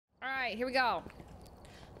right, here we go.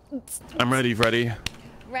 I'm ready, Freddy.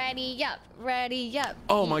 Ready up, ready up.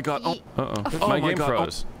 Oh my god. Oh, Oh my game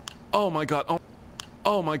froze. Oh my god.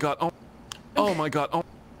 Oh my god. Oh my god.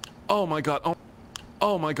 Oh my god.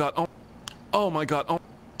 Oh my god. Oh my god.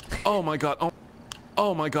 Oh my god.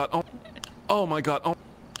 Oh my god. Oh my god.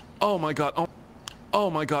 Oh my god. Oh my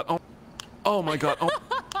god. Oh my god.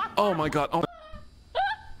 Oh my god.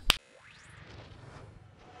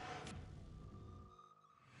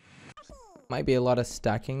 Might be a lot of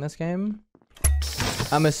stacking this game.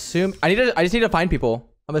 I'm assuming I just need to find people.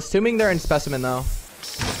 I'm assuming they're in specimen though.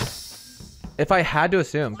 If I had to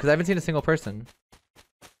assume, because I haven't seen a single person.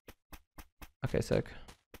 Okay, sick.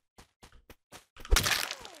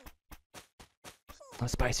 I'm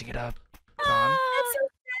spicing it up. John.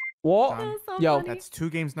 What? John. So Yo, funny. That's 2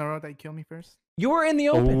 games in a row that you kill me first. you were in the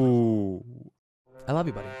open. Ooh. I love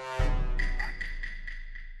you, buddy.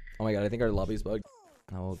 Oh my god, I think our lobby's bugged.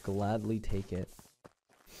 I will gladly take it.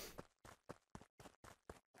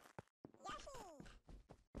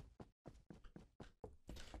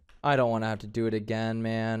 I don't want to have to do it again,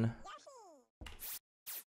 man.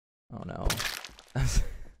 Oh no. I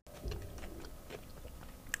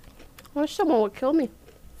wish someone would kill me.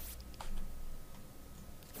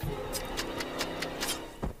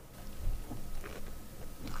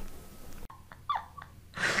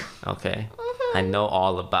 Okay, I know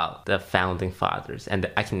all about the founding fathers, and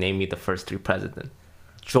I can name you the first 3 presidents: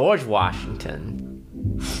 George Washington,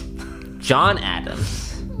 John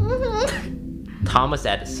Adams, Thomas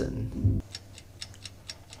Edison.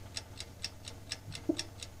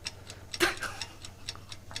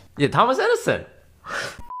 Yeah, Thomas Edison.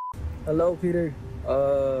 Hello, Peter.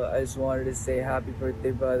 I just wanted to say happy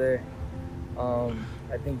birthday, brother. I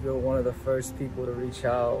think you're one of the first people to reach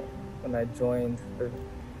out when I joined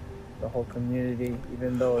the whole community,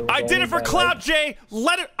 even though it was I did it for clout, Jay.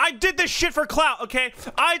 I did this shit for clout, okay?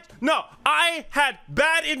 I had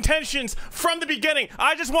bad intentions from the beginning.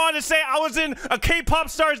 I just wanted to say I was in a K-pop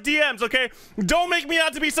star's DMs, okay? Don't make me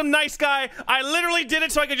out to be some nice guy. I literally did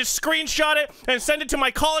it so I could just screenshot it and send it to my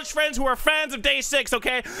college friends who are fans of Day 6,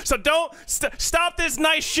 okay? So don't stop this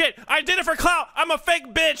nice shit. I did it for clout. I'm a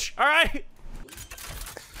fake bitch, all right?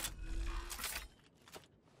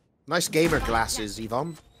 Nice gamer glasses,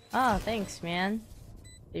 Yvonne. Oh, thanks, man.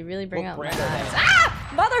 They really bring out my eyes.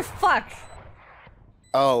 Ah! Motherfuck!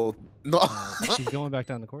 Oh, no. She's going back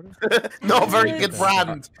down the corridor? No, very good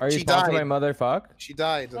brand. Are you She sponsored by died. Motherfuck? She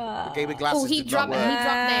died. The gaming glasses Oh, he did not dropped work.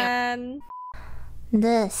 down.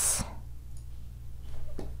 This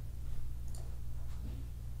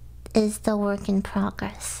is the work in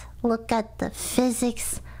progress. Look at the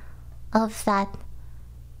physics of that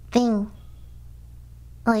thing.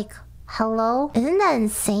 Like, hello? Isn't that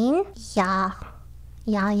insane? Yeah.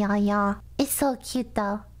 Yeah. It's so cute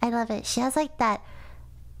though. I love it. She has like that.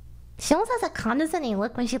 She almost has a condescending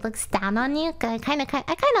look when she looks down on you. I kind of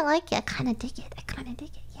like it. I kind of dig it.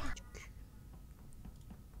 Yeah.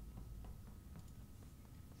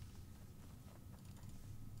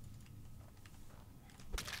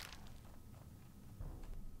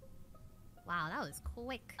 Wow, that was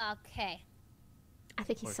quick. Okay. I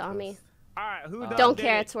think he saw me. All right, who Don't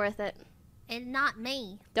care, it's worth it. And not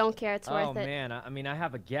me. Don't care, it's worth it. Oh man, I mean I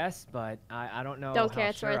have a guess, but I don't know Don't care, how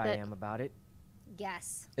it's sure worth I it. am about it.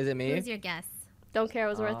 Guess. Is it me? Who's your guess? Don't care, it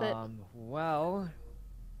was worth it. Well,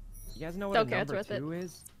 you guys know what Don't a care, it's number worth it. 2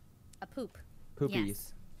 is? A poop. Poopies.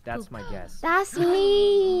 Yes. That's Poop. my guess. That's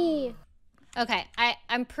me. Okay,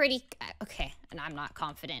 I'm pretty okay, and I'm not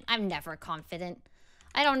confident. I'm never confident.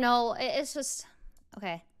 I don't know. It's just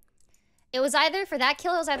okay. It was either for that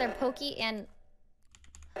kill. It was either Poki and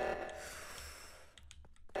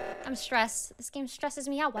I'm stressed. This game stresses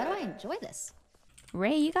me out. Why do I enjoy this?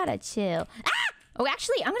 Ray, you gotta chill. Ah! Oh,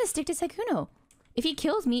 actually, I'm gonna stick to Sykkuno. If he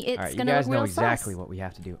kills me, it's All right, you gonna guys look know real exactly sus. what we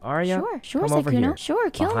have to do. Arya, Sure, come over Sykkuno. here. Sure,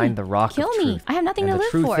 kill me. Behind the rock Kill of me. truth. I have nothing and to the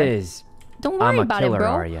live truth for. is, Don't worry I'm a about killer, it,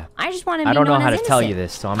 bro. Arya. I just want to be I don't know known how as to tell you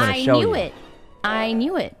innocent. this, so I'm gonna show you. I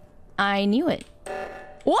knew it.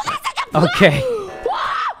 What? Okay.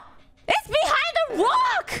 Whoa! It's behind the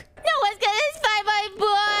rock! No one's gonna spy my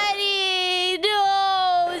body!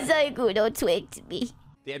 No! Sykkuno twigged me.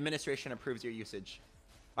 The administration approves your usage.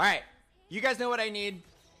 All right, you guys know what I need.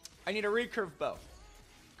 I need a recurve bow.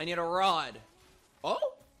 I need a rod.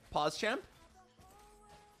 Oh, pause champ.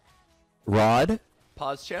 Rod?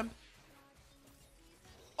 Pause champ.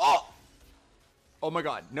 Oh! Oh my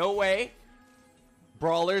god, no way.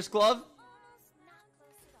 Brawler's glove.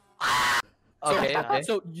 Okay.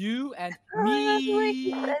 So you and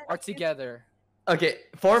me are together. Okay,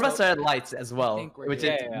 4 of us are at lights as well, think we're- which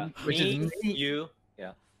yeah. is me, you.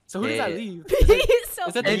 Yeah. So who does that Yeah. leave? He's so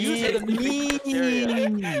It's me.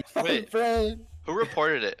 Wait, who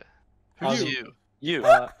reported it? You. You.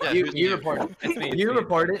 Yeah, you who's you? reported. It's me. You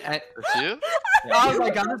reported. It's you? I was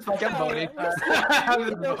like, I'm just fucking voting.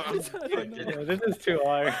 This is too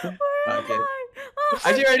hard. Okay.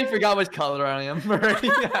 I already forgot which color I am already.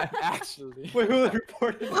 Actually. Wait, who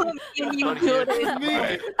reported? You Me.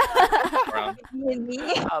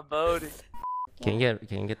 I'm voting. Can you get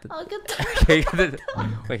the? I'll get the Can you get the?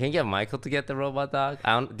 Wait, can you get Michael to get the robot dog?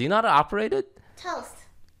 I don't. Do you know how to operate it? toast.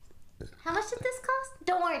 How much did this cost?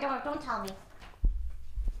 Don't worry, don't tell me.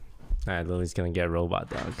 All right, Lily's gonna get robot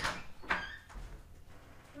dog.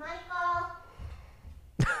 Michael.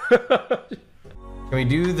 Can we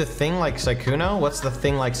do the thing like Sykkuno? What's the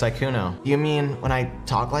thing like Sykkuno? You mean when I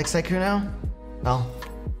talk like Sykkuno? Well,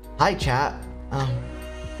 hi chat.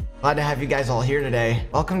 Glad to have you guys all here today.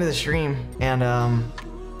 Welcome to the stream. And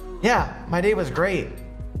yeah, my day was great.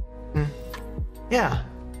 Yeah.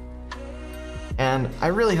 And I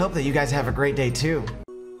really hope that you guys have a great day too.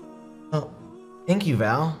 Oh, thank you,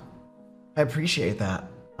 Val. I appreciate that.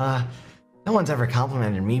 No one's ever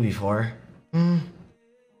complimented me before.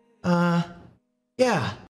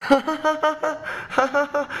 Yeah.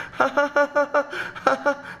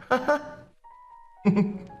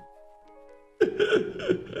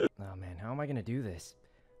 Oh man, how am I gonna do this?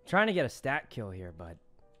 I'm trying to get a stat kill here, but...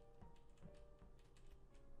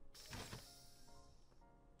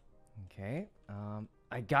 Okay,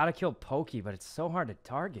 I gotta kill Poki, but it's so hard to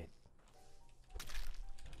target.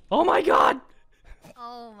 Oh my god!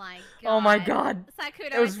 Oh my god. Oh my god!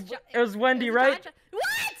 Sykkuno, It was Wendy, right? What?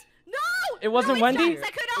 No! It wasn't no, it's Wendy? John.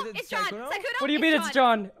 Sykkuno, it's John. Sykkuno, What do you mean it's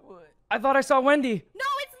John? I thought I saw Wendy. No,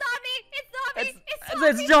 it's not me. It's not me.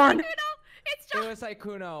 It's John. Sykkuno. It's John. It was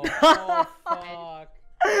Sykkuno. Oh, fuck.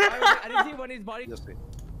 I didn't see Wendy's body. Is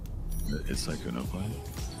Sykkuno playing?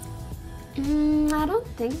 I don't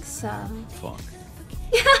think so. Fuck.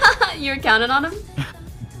 You're counting on him?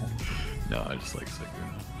 No, I just like Sykkuno.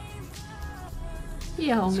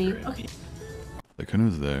 Yeah, homie. Okay.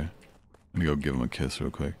 Sykkuno's there. I'm gonna go give him a kiss real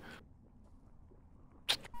quick.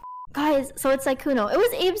 Guys, so it's Sykkuno. It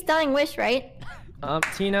was Abe's dying wish, right?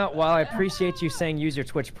 Tina, while I appreciate you saying use your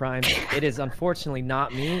Twitch Prime, it is unfortunately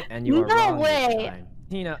not me, and you are No wrong this way. time.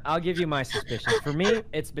 Tina, I'll give you my suspicions. For me,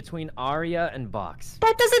 it's between Arya and Box.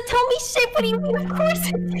 That doesn't tell me shit. What do you mean? Of course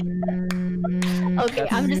it did. Okay,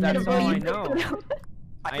 I'm just gonna That's vote all you. I know.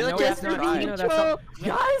 I know just it's not for Tina, that's all.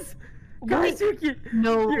 Guys,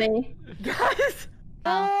 no way. Guys.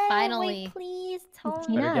 Oh, finally. Wait, please tell me.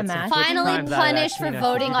 Tina, I'm asking. Finally punished for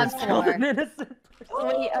voting on floor.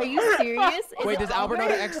 Wait, are you serious? Wait, does Albert know how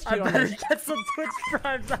to execute on this? Get some Twitch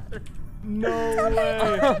Primes out of No way.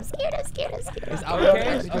 I'm scared. Is Albert know how to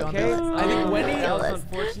execute on this? I think Wendy. That was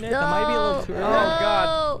unfortunate. That might be a little too early. Oh god.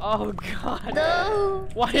 Oh god. No.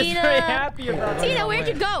 Why is very happy about that? Tina, where'd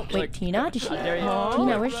you go? Wait, Tina? Did she?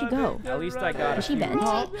 Tina, where'd she go? At least I got Is she bent?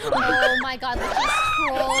 Oh my god, look, she's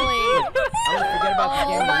trolling. I'm gonna forget about the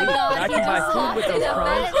game. Oh my god, I he can buy just food with those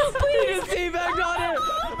crumbs. He just teabagged on it.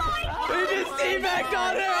 He just teabagged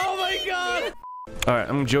on it. Oh my god. All right,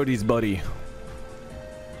 I'm Jody's buddy.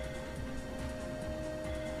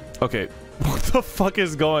 Okay, what the fuck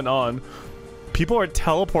is going on? People are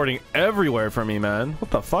teleporting everywhere for me, man.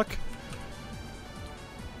 What the fuck?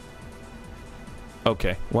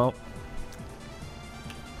 Okay, well,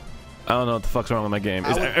 I don't know what the fuck's wrong with my game.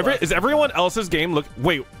 Is everyone else's game look?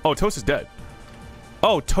 Wait, oh, Toast is dead.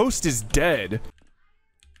 Oh, Toast is dead.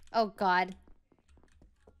 Oh god.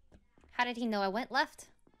 How did he know I went left?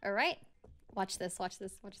 All right. Watch this, watch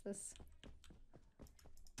this, watch this.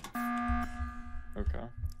 Okay.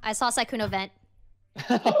 I saw Sykkuno vent.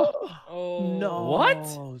 Oh No. What?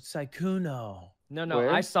 Sykkuno. No,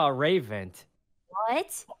 Where? I saw Ravent.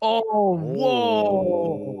 What? Oh,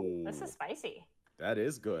 whoa. This is spicy. That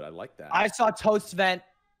is good. I like that. I saw Toast vent.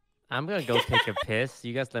 I'm gonna go take a piss.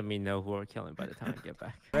 You guys let me know who are killing by the time I get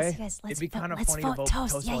back. Guys, let's It'd be kind of let's funny vote to vote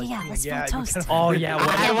Toast. Yeah, while yeah, he's let's clean. vote it'd be Toast. kinda Oh funny. yeah,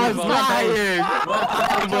 I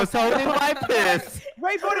was holding my piss.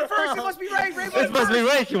 Ray voted first. It must be Ray. Ray It voted must be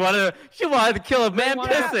first. Ray. She wanted to kill a man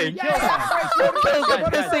pissing. Yeah, Kill the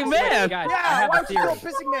pissing man. Guys, I yeah, have why a would you kill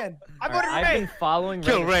theory. Pissing Man? I voted I've Ray. been following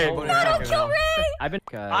Kill Ray. Ray. Don't kill Ray. I've been.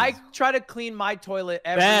 I try to clean my toilet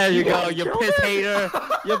every There you go, week. you piss hater.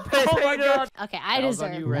 You piss Oh my hater. god. Okay, I That was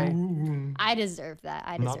on deserve you, that. Ray. I deserve that.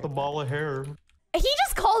 I deserve Not the ball of hair. He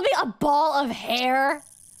just called me a ball of hair.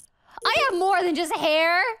 I am more than just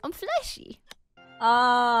hair. I'm fleshy.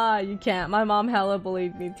 Ah, you can't. My mom hella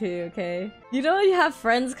bullied me too, okay? You know, you have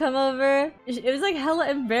friends come over. It was like hella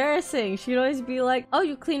embarrassing. She'd always be like, oh,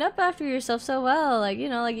 you clean up after yourself so well. Like, you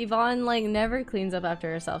know, like Yvonne like never cleans up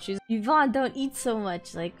after herself. She's Yvonne, don't eat so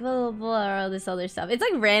much. Like, blah, blah, blah, all this other stuff. It's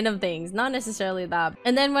like random things, not necessarily that.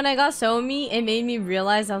 And then when I got Somi, it made me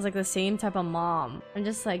realize I was like the same type of mom. I'm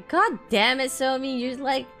just like, God damn it, Somi. You're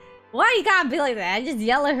like, why you gotta be like that? I just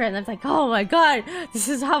yell at her and I'm like, oh my god, this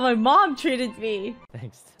is how my mom treated me.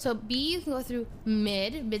 Thanks. So B, you can go through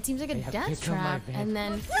mid. Mid seems like a death trap, and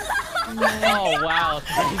then. Oh wow!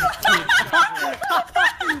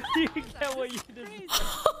 You get what you deserve.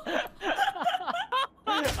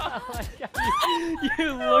 Oh my god!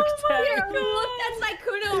 You looked at me. You looked at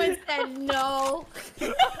Sykkuno and said no.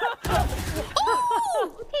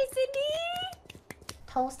 Oh, Okay, Sydney.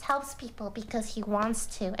 Toast helps people because he wants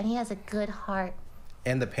to, and he has a good heart.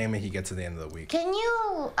 And the payment he gets at the end of the week. Can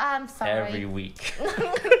you, sorry. Every week.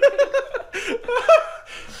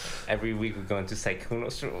 Every week we go into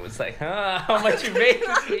Sykkuno's room. It's like, how much you made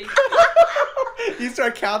this week? You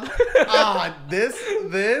start counting. This.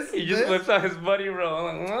 He just whips out his buddy roll.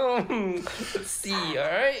 Like, let's see,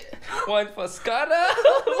 alright? One for Skada,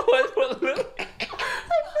 one for Lil. I'm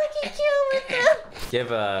fucking cute with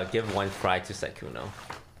them. Give one fry to Sykkuno.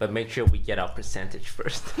 But make sure we get our percentage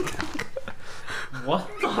first. What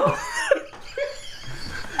the?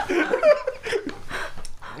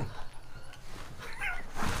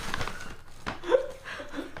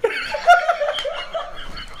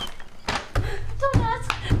 Don't ask.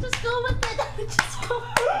 Just go with it. Just go.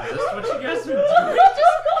 Is this what you guys are doing?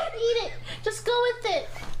 Just go eat it. Just go with it.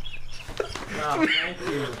 No, thank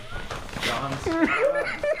you.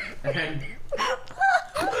 And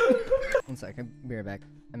 1 second, be right back.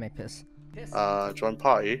 I may piss. Join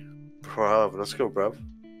party? Bruv, let's go, bruv.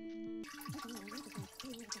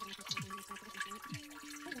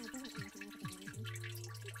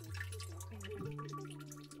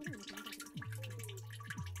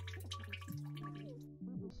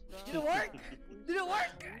 Did it work? Did it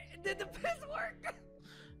work? Did the piss work?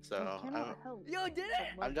 So, Yo, did it?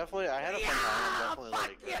 I had a fun time. I'm definitely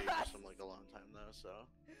like ready for some like a long time though, so.